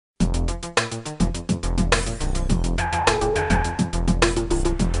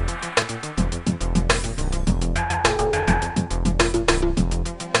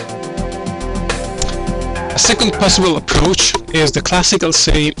second possible approach is the classical,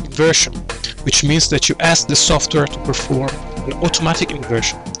 say, inversion, which means that you ask the software to perform an automatic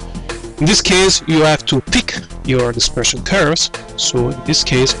inversion. In this case, you have to pick your dispersion curves. So in this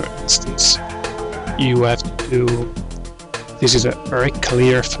case, for instance, you have to do, this is a very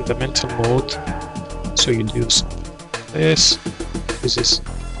clear fundamental mode. So you do something like this. This is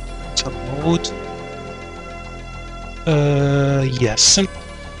fundamental mode. Yes.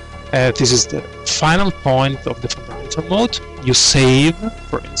 This is the final point of the fundamental mode. You save,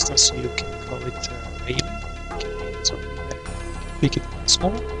 for instance, you can call it Raven. So pick it once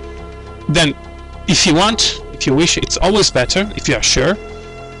more. Then, if you want, if you wish, it's always better, if you are sure,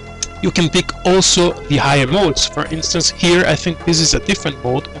 you can pick also the higher modes. For instance, here I think this is a different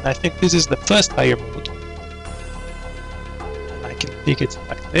mode, and I think this is the first higher mode. I can pick it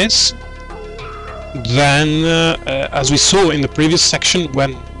like this. Then, as we saw in the previous section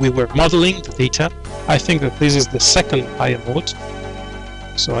when we were modeling the data, I think that this is the second higher mode.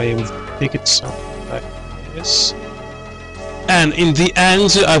 So I will pick it something like this. And in the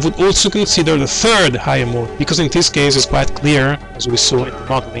end, I would also consider the third higher mode, because in this case it's quite clear, as we saw in the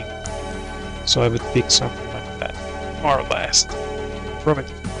modeling. So I would pick something like that, more or less.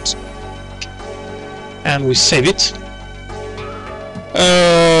 And we save it.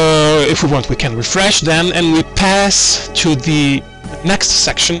 If we want, we can refresh then, and we pass to the next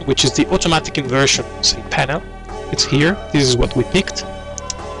section, which is the automatic inversion, say, panel. It's here. This is what we picked.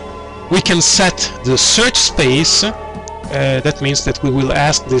 We can set the search space. That means that we will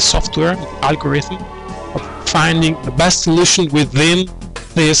ask the software, the algorithm, of finding the best solution within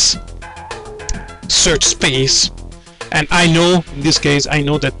this search space. And I know, in this case, I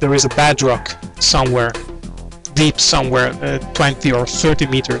know that there is a bedrock somewhere, deep somewhere, 20 or 30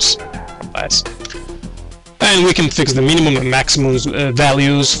 meters or less. And we can fix the minimum and maximum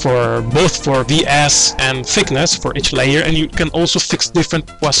values for both for VS and thickness for each layer, and you can also fix different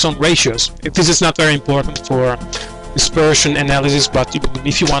Poisson ratios. This is not very important for dispersion analysis, but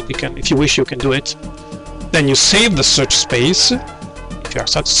if you want, you can, if you wish, you can do it. Then you save the search space. If you are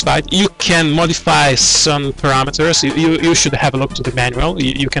satisfied, you can modify some parameters. You should have a look to the manual.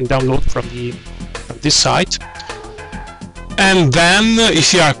 You can download from this site. And then,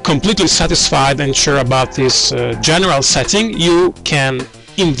 if you are completely satisfied and sure about this general setting, you can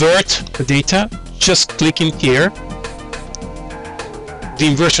invert the data just clicking here. The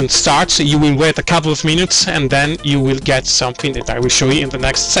inversion starts, you will wait a couple of minutes, and then you will get something that I will show you in the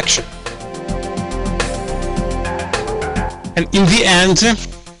next section. And in the end,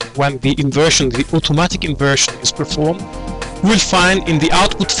 when the inversion, the automatic inversion is performed, we'll find in the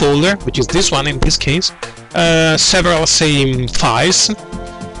output folder, which is this one in this case, several same files.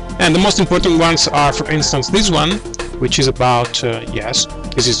 And the most important ones are, for instance, this one, which is about, yes,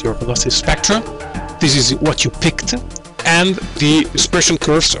 this is your velocity spectra, this is what you picked, and the dispersion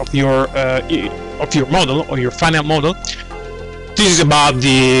curves of your model or your final model. This is about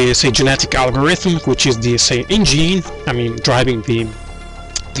the, say, genetic algorithm, which is the, say, engine, I mean, driving the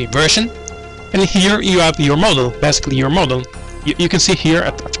inversion. And here you have your model, basically your model. You can see here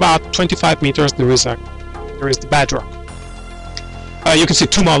at about 25 meters there is the bedrock. You can see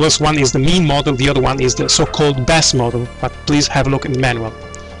two models. One is the mean model, the other one is the so-called best model. But please have a look in the manual.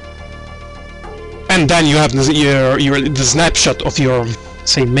 And then you have the snapshot of your,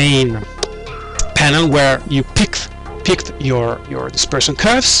 say, main panel where you picked your dispersion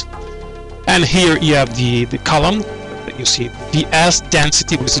curves. And here you have the column that you see, VS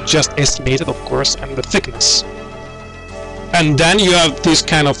density, which is just estimated, of course, and the thickness. And then you have this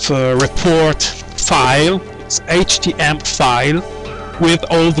kind of report file. It's HTML file with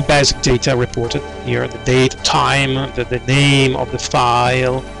all the basic data reported here: the date, time, the name of the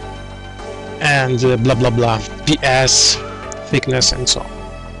file, and blah blah blah, VS, thickness, and so on.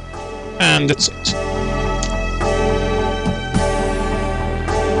 And that's it.